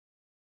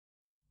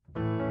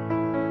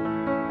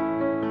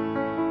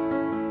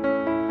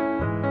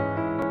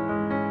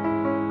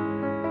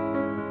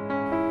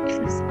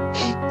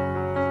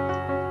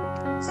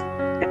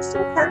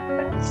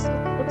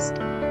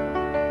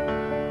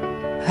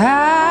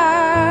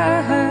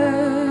I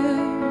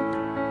heard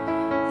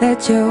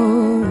that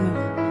you're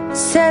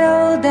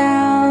settled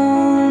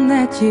down,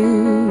 that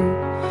you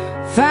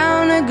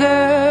found a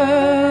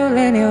girl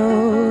and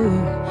you're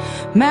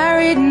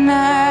married now.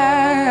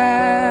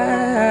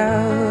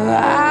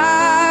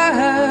 I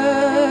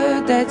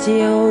heard that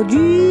your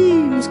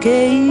dreams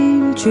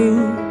came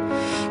true.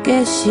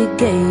 Guess she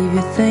gave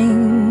you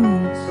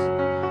things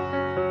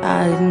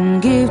I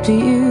didn't give to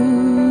you.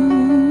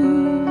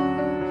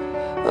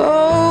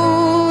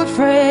 Old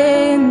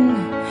friend,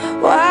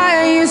 why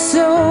are you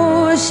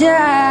so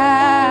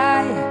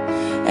shy?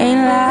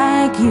 Ain't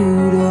like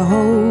you to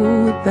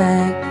hold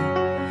back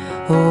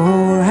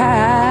or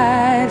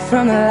hide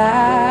from the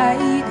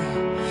light.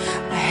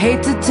 I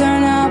hate to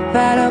turn up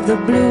out of the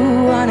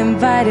blue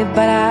uninvited,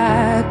 but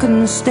I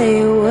couldn't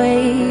stay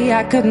away,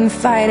 I couldn't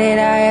fight it.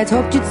 I had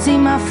hoped you'd see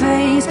my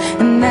face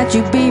and that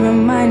you'd be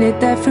reminded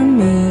that for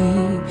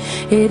me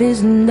it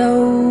isn't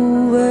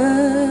over.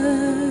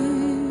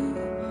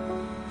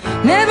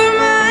 Never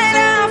mind,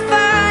 I'll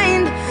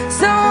find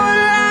someone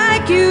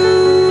like you.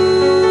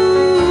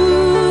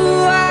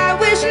 I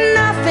wish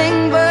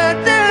nothing but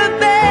the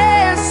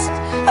best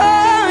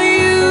for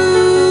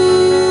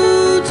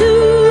you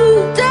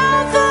too.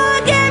 Don't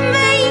forget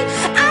me,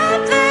 I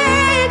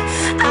beg.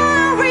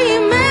 I'll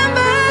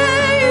remember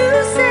you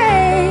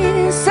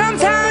say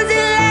sometimes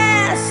it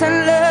lasts and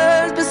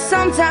loves, but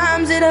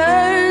sometimes it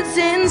hurts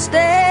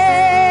instead.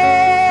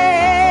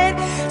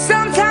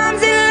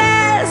 Sometimes it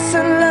lasts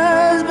and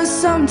loves, but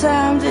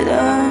sometimes it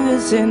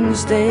hurts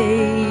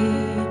instead.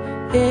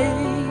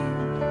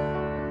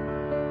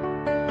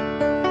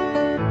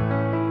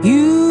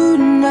 You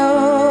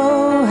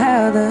know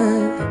how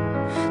the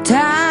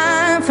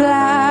time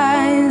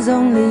flies.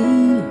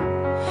 Only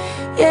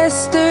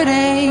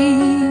yesterday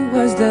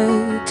was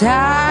the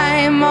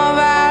time of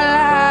our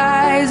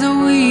lives.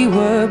 We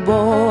were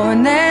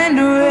born and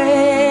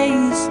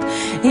raised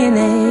in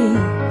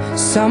a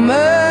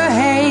summer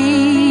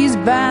haze,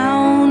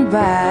 bound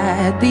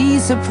by the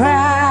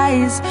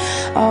surprise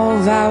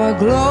of our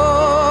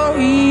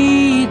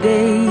glory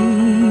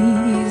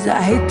days.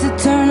 I hate to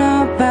turn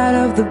up out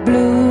of the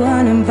blue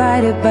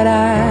uninvited, but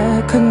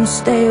I couldn't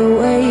stay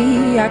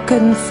away, I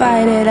couldn't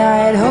fight it. I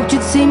had hoped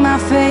you'd see my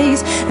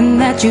face and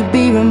that you'd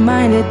be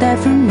reminded that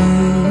for me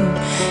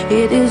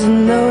it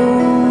isn't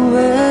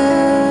over.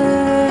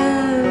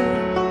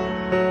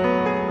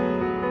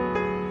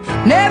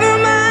 Never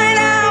mind,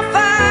 I'll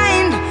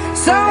find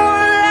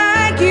someone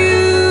like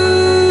you.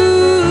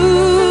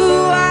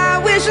 I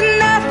wish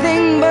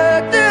nothing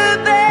but the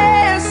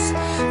best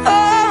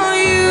for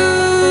you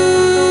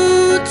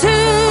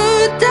too.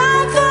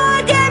 Don't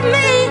forget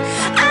me,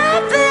 I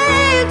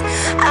beg.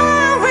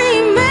 I'll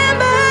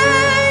remember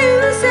you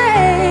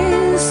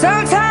say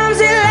sometimes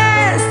it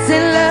lasts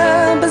in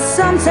love, but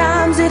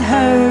sometimes it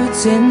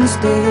hurts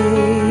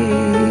instead.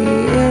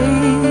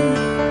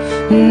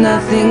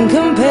 Nothing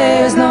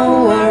compares,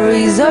 no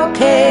worries or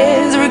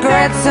cares,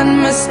 regrets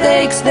and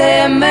mistakes,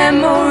 their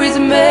memories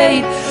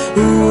made.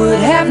 Who would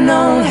have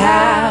known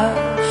how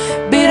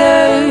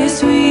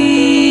bittersweet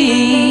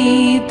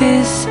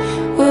this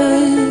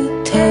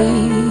would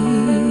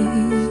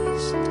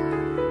taste?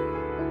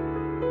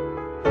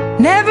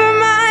 Never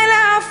mind,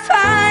 I'll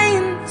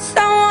find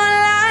someone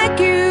like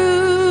you.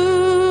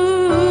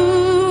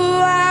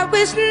 I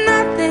wish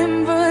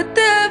nothing but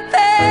the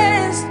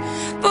best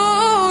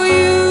for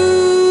you.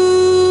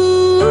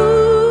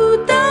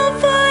 Don't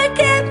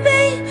forget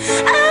me,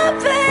 I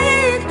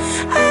beg.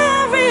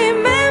 I'll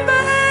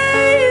remember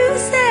you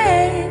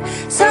say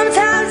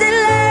sometimes it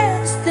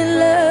lasts in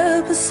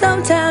love, but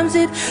sometimes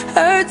it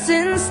hurts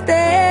instead.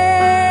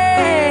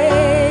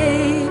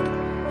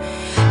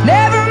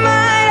 Never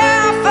mind,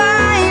 I'll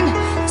find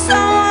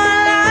someone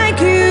like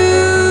you.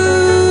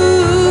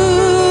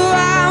 I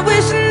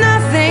wish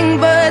nothing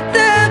but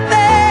the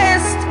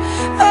best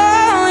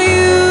for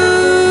you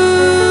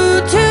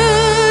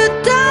too.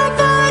 Don't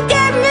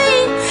forget me,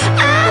 I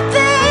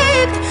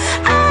beg.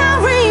 I'll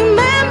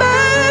remember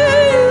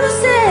you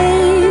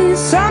say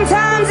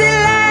sometimes it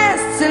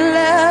lasts in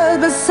love,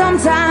 but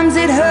sometimes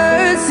it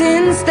hurts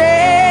instead.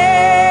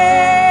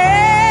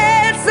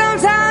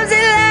 Sometimes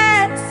it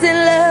lasts in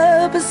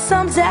love, but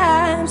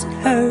sometimes it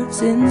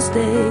hurts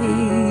instead.